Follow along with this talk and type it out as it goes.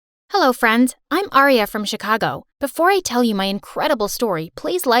Hello, friends. I'm Aria from Chicago. Before I tell you my incredible story,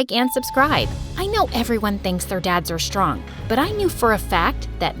 please like and subscribe. I know everyone thinks their dads are strong, but I knew for a fact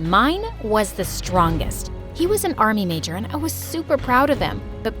that mine was the strongest. He was an Army major and I was super proud of him,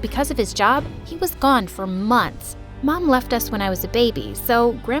 but because of his job, he was gone for months. Mom left us when I was a baby,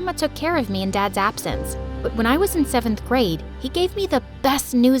 so Grandma took care of me in Dad's absence. But when I was in 7th grade, he gave me the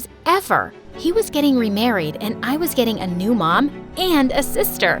best news ever. He was getting remarried and I was getting a new mom and a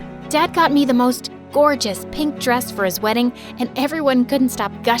sister. Dad got me the most gorgeous pink dress for his wedding, and everyone couldn't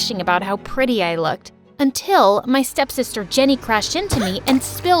stop gushing about how pretty I looked. Until my stepsister Jenny crashed into me and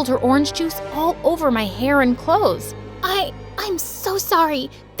spilled her orange juice all over my hair and clothes. I'm so sorry.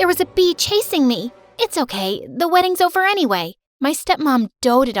 There was a bee chasing me. It's okay. The wedding's over anyway. My stepmom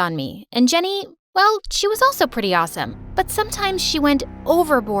doted on me, and Jenny, well, she was also pretty awesome, but sometimes she went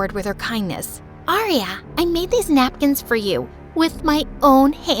overboard with her kindness. Aria, I made these napkins for you with my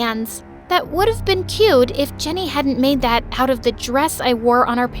own hands. That would have been cute if Jenny hadn't made that out of the dress I wore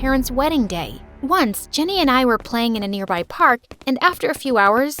on our parents' wedding day. Once, Jenny and I were playing in a nearby park, and after a few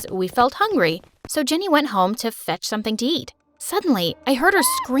hours, we felt hungry, so Jenny went home to fetch something to eat. Suddenly, I heard her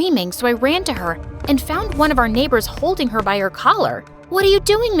screaming, so I ran to her and found one of our neighbors holding her by her collar. "What are you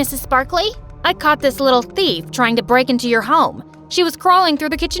doing, Mrs. Sparkley?" "I caught this little thief trying to break into your home. She was crawling through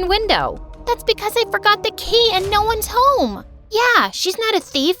the kitchen window." "That's because I forgot the key and no one's home." "Yeah, she's not a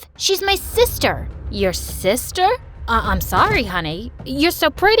thief. She's my sister." "Your sister? I'm sorry, honey. You're so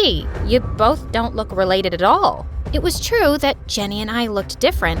pretty. You both don't look related at all." It was true that Jenny and I looked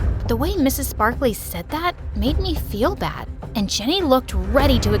different, but the way Mrs. Sparkley said that made me feel bad. And Jenny looked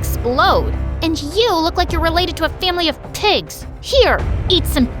ready to explode. "And you look like you're related to a family of pigs. Here, eat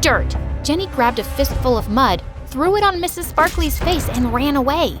some dirt." Jenny grabbed a fistful of mud, threw it on Mrs. Sparkley's face, and ran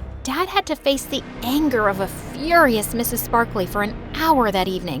away. Dad had to face the anger of a furious Mrs. Sparkley for an hour that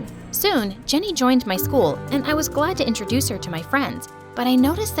evening. Soon, Jenny joined my school, and I was glad to introduce her to my friends. But I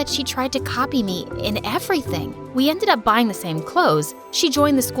noticed that she tried to copy me in everything. We ended up buying the same clothes. She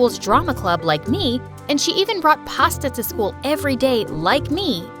joined the school's drama club like me, and she even brought pasta to school every day like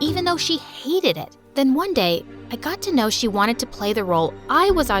me, even though she hated it. Then one day, I got to know she wanted to play the role I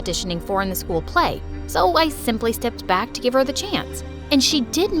was auditioning for in the school play, so I simply stepped back to give her the chance. And she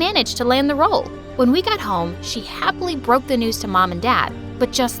did manage to land the role. When we got home, she happily broke the news to Mom and Dad.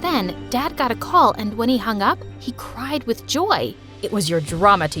 But just then, Dad got a call, and when he hung up, he cried with joy. "It was your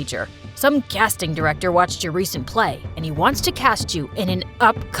drama teacher. Some casting director watched your recent play, and he wants to cast you in an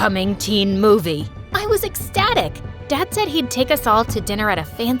upcoming teen movie." I was ecstatic. Dad said he'd take us all to dinner at a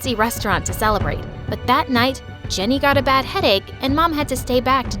fancy restaurant to celebrate. But that night, Jenny got a bad headache, and Mom had to stay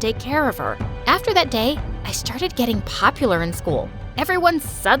back to take care of her. After that day, I started getting popular in school. Everyone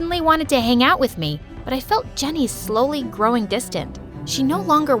suddenly wanted to hang out with me, but I felt Jenny slowly growing distant. She no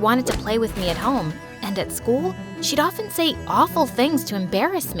longer wanted to play with me at home, and at school, she'd often say awful things to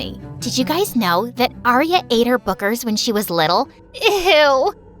embarrass me. "Did you guys know that Aria ate her bookers when she was little?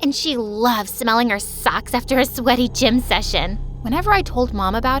 Ew! And she loves smelling her socks after a sweaty gym session." Whenever I told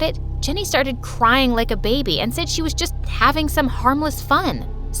Mom about it, Jenny started crying like a baby and said she was just having some harmless fun.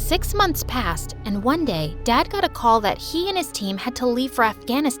 6 months passed, and one day, Dad got a call that he and his team had to leave for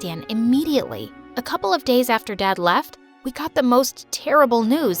Afghanistan immediately. A couple of days after Dad left, we got the most terrible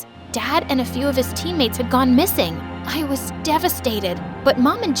news. Dad and a few of his teammates had gone missing. I was devastated, but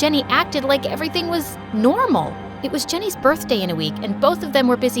Mom and Jenny acted like everything was normal. It was Jenny's birthday in a week, and both of them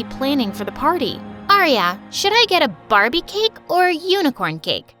were busy planning for the party. "Aria, should I get a Barbie cake or a unicorn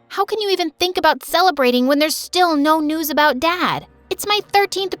cake? How can you even think about celebrating when there's still no news about Dad? It's my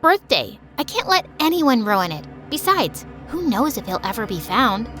 13th birthday. I can't let anyone ruin it. Besides, who knows if he'll ever be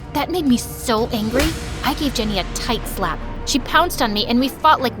found?" That made me so angry. I gave Jenny a tight slap. She pounced on me and we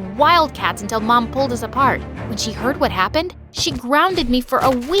fought like wildcats until Mom pulled us apart. When she heard what happened, she grounded me for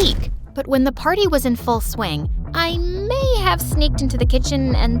a week. But when the party was in full swing, I may have sneaked into the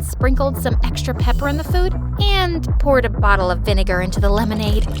kitchen and sprinkled some extra pepper in the food and poured a bottle of vinegar into the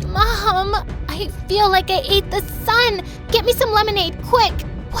lemonade. "Mom, I feel like I ate the sun. Get me some lemonade, quick."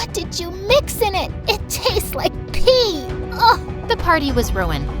 "What did you mix in it? It tastes like pee." Ugh. The party was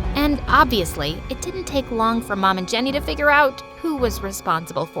ruined. And obviously, it didn't take long for Mom and Jenny to figure out who was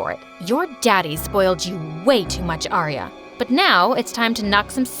responsible for it. "Your daddy spoiled you way too much, Aria. But now it's time to knock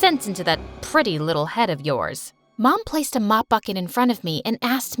some sense into that pretty little head of yours." Mom placed a mop bucket in front of me and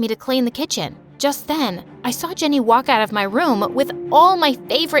asked me to clean the kitchen. Just then, I saw Jenny walk out of my room with all my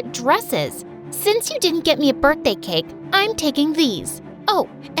favorite dresses. "Since you didn't get me a birthday cake, I'm taking these. Oh,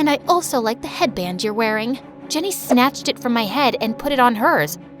 and I also like the headband you're wearing." Jenny snatched it from my head and put it on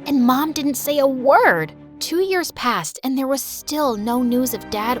hers, and Mom didn't say a word. 2 years passed and there was still no news of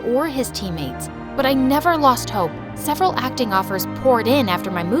Dad or his teammates. But I never lost hope. Several acting offers poured in after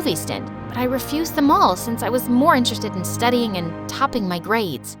my movie stint, but I refused them all since I was more interested in studying and topping my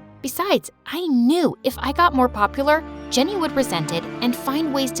grades. Besides, I knew if I got more popular, Jenny would resent it and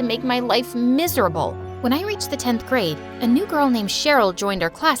find ways to make my life miserable. When I reached the 10th grade, a new girl named Cheryl joined our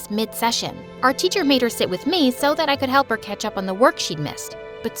class mid-session. Our teacher made her sit with me so that I could help her catch up on the work she'd missed.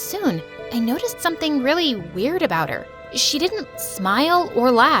 But soon, I noticed something really weird about her. She didn't smile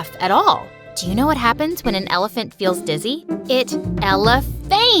or laugh at all. Do you know what happens when an elephant feels dizzy? It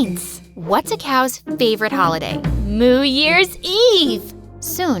elephants! What's a cow's favorite holiday? New Year's Eve!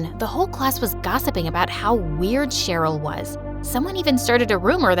 Soon, the whole class was gossiping about how weird Cheryl was. Someone even started a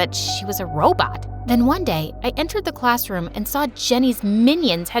rumor that she was a robot. Then one day, I entered the classroom and saw Jenny's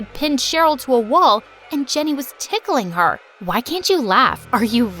minions had pinned Cheryl to a wall and Jenny was tickling her. Why can't you laugh? Are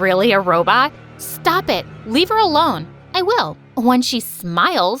you really a robot? Stop it. Leave her alone. I will, when she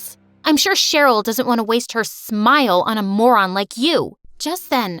smiles. I'm sure Cheryl doesn't want to waste her smile on a moron like you.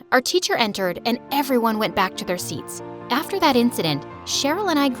 Just then, our teacher entered and everyone went back to their seats. After that incident, Cheryl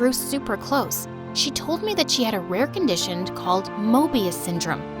and I grew super close. She told me that she had a rare condition called Mobius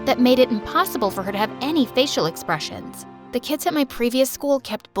syndrome that made it impossible for her to have any facial expressions. The kids at my previous school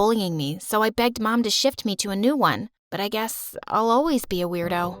kept bullying me, so I begged Mom to shift me to a new one. But I guess I'll always be a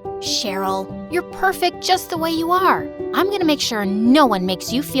weirdo. Cheryl, you're perfect just the way you are. I'm gonna make sure no one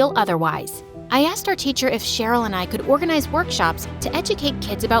makes you feel otherwise. I asked our teacher if Cheryl and I could organize workshops to educate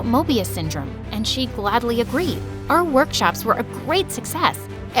kids about Mobius syndrome, and she gladly agreed. Our workshops were a great success.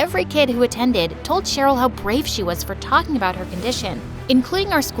 Every kid who attended told Cheryl how brave she was for talking about her condition,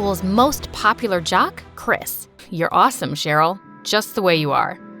 including our school's most popular jock, Chris. You're awesome, Cheryl. Just the way you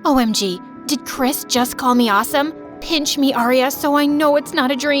are. OMG, did Chris just call me awesome? Pinch me, Aria, so I know it's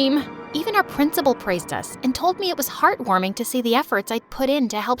not a dream. Even our principal praised us and told me it was heartwarming to see the efforts I'd put in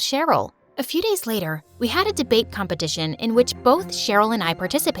to help Cheryl. A few days later, we had a debate competition in which both Cheryl and I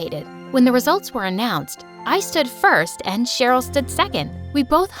participated. When the results were announced, I stood first and Cheryl stood second. We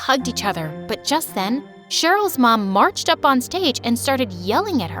both hugged each other, but just then, Cheryl's mom marched up on stage and started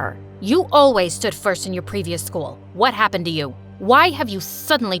yelling at her. You always stood first in your previous school. What happened to you? Why have you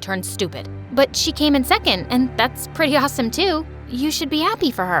suddenly turned stupid? But she came in second, and that's pretty awesome too. You should be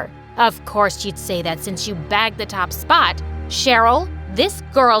happy for her. Of course she'd say that since you bagged the top spot. Cheryl, this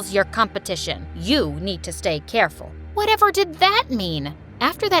girl's your competition. You need to stay careful. Whatever did that mean?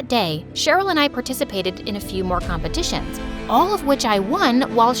 After that day, Cheryl and I participated in a few more competitions, all of which I won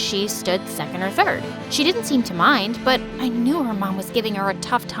while she stood second or third. She didn't seem to mind, but I knew her mom was giving her a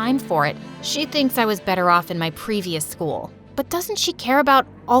tough time for it. She thinks I was better off in my previous school. But doesn't she care about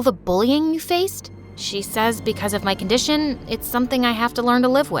all the bullying you faced? She says because of my condition, it's something I have to learn to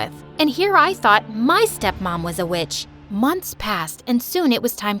live with. And here I thought my stepmom was a witch. Months passed, and soon it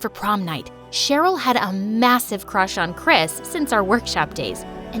was time for prom night. Cheryl had a massive crush on Chris since our workshop days,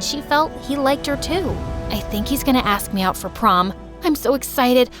 and she felt he liked her too. I think he's gonna ask me out for prom. I'm so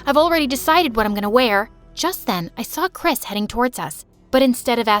excited. I've already decided what I'm gonna wear. Just then, I saw Chris heading towards us. But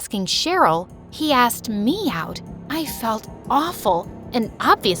instead of asking Cheryl, he asked me out. I felt awful, and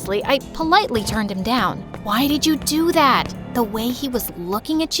obviously, I politely turned him down. Why did you do that? The way he was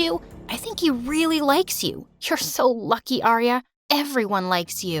looking at you, I think he really likes you. You're so lucky, Aria. Everyone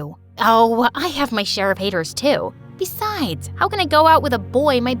likes you. Oh, I have my share of haters too. Besides, how can I go out with a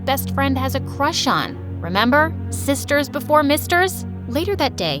boy my best friend has a crush on? Remember? Sisters before misters? Later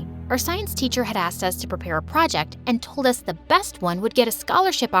that day, our science teacher had asked us to prepare a project and told us the best one would get a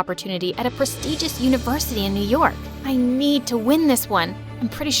scholarship opportunity at a prestigious university in New York. I need to win this one. I'm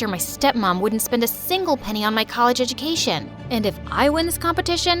pretty sure my stepmom wouldn't spend a single penny on my college education. And if I win this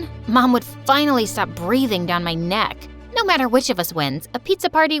competition, Mom would finally stop breathing down my neck. No matter which of us wins, a pizza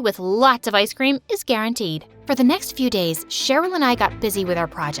party with lots of ice cream is guaranteed. For the next few days, Cheryl and I got busy with our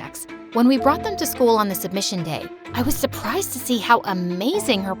projects. When we brought them to school on the submission day, I was surprised to see how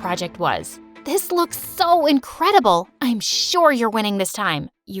amazing her project was. This looks so incredible. I'm sure you're winning this time.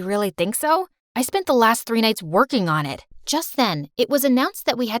 You really think so? I spent the last 3 nights working on it. Just then, it was announced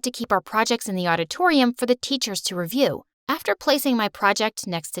that we had to keep our projects in the auditorium for the teachers to review. After placing my project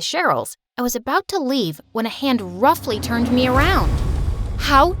next to Cheryl's, I was about to leave when a hand roughly turned me around.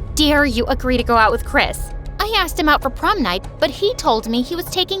 How dare you agree to go out with Chris? I asked him out for prom night, but he told me he was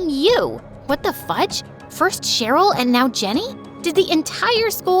taking you. What the fudge? First Cheryl and now Jenny? Did the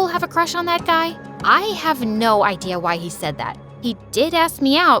entire school have a crush on that guy? I have no idea why he said that. He did ask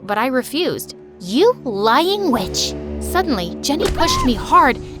me out, but I refused. You lying witch. Suddenly, Jenny pushed me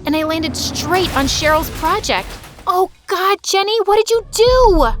hard and I landed straight on Cheryl's project. Oh God, Jenny, what did you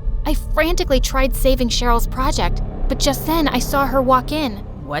do? I frantically tried saving Cheryl's project, but just then I saw her walk in.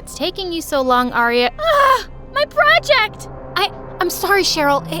 What's taking you so long, Aria? Ah! My project! I'm sorry,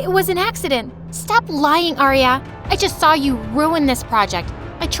 Cheryl. It was an accident. Stop lying, Aria. I just saw you ruin this project.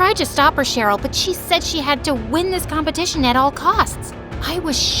 I tried to stop her, Cheryl, but she said she had to win this competition at all costs. I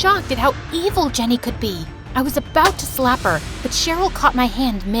was shocked at how evil Jenny could be. I was about to slap her, but Cheryl caught my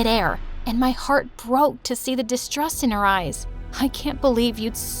hand midair, and my heart broke to see the distrust in her eyes. I can't believe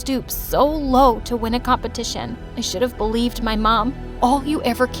you'd stoop so low to win a competition. I should have believed my mom. All you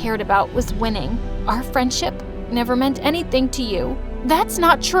ever cared about was winning. Our friendship never meant anything to you. That's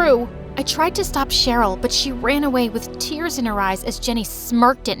not true. I tried to stop Cheryl, but she ran away with tears in her eyes as Jenny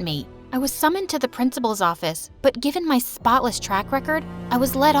smirked at me. I was summoned to the principal's office, but given my spotless track record, I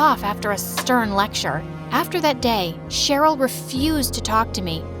was let off after a stern lecture. After that day, Cheryl refused to talk to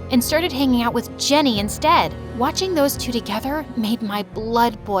me and started hanging out with Jenny instead. Watching those two together made my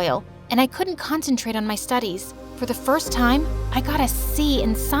blood boil, and I couldn't concentrate on my studies. For the first time, I got a C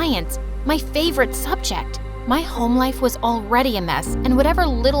in science, my favorite subject. My home life was already a mess, and whatever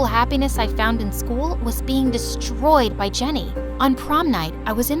little happiness I found in school was being destroyed by Jenny. On prom night,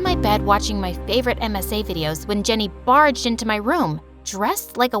 I was in my bed watching my favorite MSA videos when Jenny barged into my room,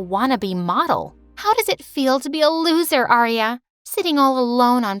 dressed like a wannabe model. How does it feel to be a loser, Aria? Sitting all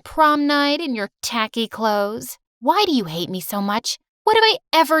alone on prom night in your tacky clothes? Why do you hate me so much? What have I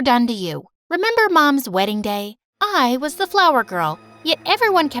ever done to you? Remember Mom's wedding day? I was the flower girl, yet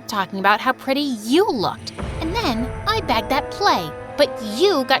everyone kept talking about how pretty you looked. And then I bagged that play, but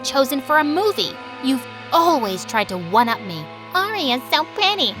you got chosen for a movie. You've always tried to one-up me. Aria's so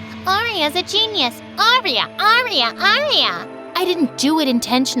pretty. Aria's a genius. Aria, Aria, Aria. I didn't do it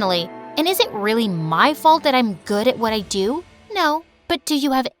intentionally. And is it really my fault that I'm good at what I do? No, but do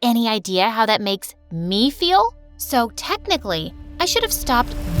you have any idea how that makes me feel? So technically, I should have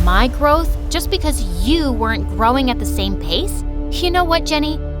stopped my growth just because you weren't growing at the same pace? You know what,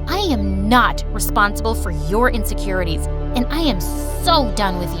 Jenny? I am not responsible for your insecurities, and I am so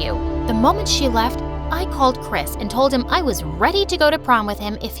done with you. The moment she left, I called Chris and told him I was ready to go to prom with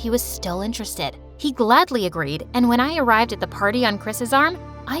him if he was still interested. He gladly agreed, and when I arrived at the party on Chris's arm,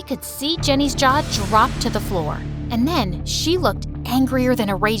 I could see Jenny's jaw drop to the floor. And then she looked angrier than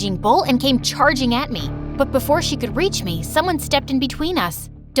a raging bull and came charging at me. But before she could reach me, someone stepped in between us.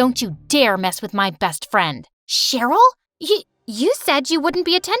 Don't you dare mess with my best friend. Cheryl? You said you wouldn't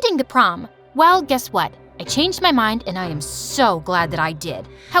be attending the prom. Well, guess what? I changed my mind, and I am so glad that I did.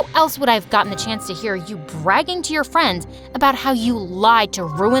 How else would I have gotten the chance to hear you bragging to your friends about how you lied to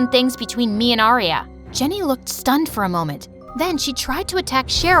ruin things between me and Aria? Jenny looked stunned for a moment. Then she tried to attack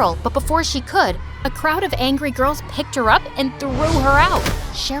Cheryl, but before she could, a crowd of angry girls picked her up and threw her out.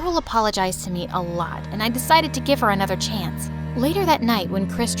 Cheryl apologized to me a lot, and I decided to give her another chance. Later that night, when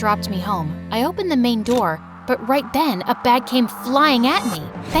Chris dropped me home, I opened the main door, but right then, a bag came flying at me.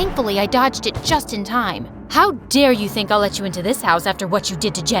 Thankfully, I dodged it just in time. How dare you think I'll let you into this house after what you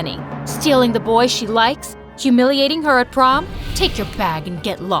did to Jenny? Stealing the boy she likes? Humiliating her at prom? Take your bag and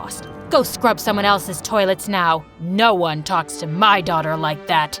get lost. Go scrub someone else's toilets now. No one talks to my daughter like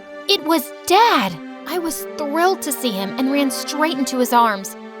that. It was Dad! I was thrilled to see him and ran straight into his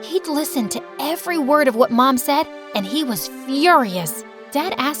arms. He'd listened to every word of what Mom said, and he was furious.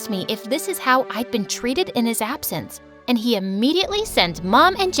 Dad asked me if this is how I'd been treated in his absence, and he immediately sent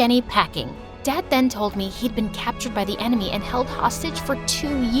Mom and Jenny packing. Dad then told me he'd been captured by the enemy and held hostage for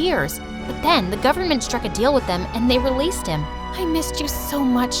 2 years. But then the government struck a deal with them and they released him. I missed you so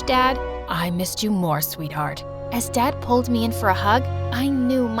much, Dad. I missed you more, sweetheart. As Dad pulled me in for a hug, I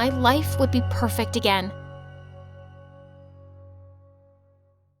knew my life would be perfect again.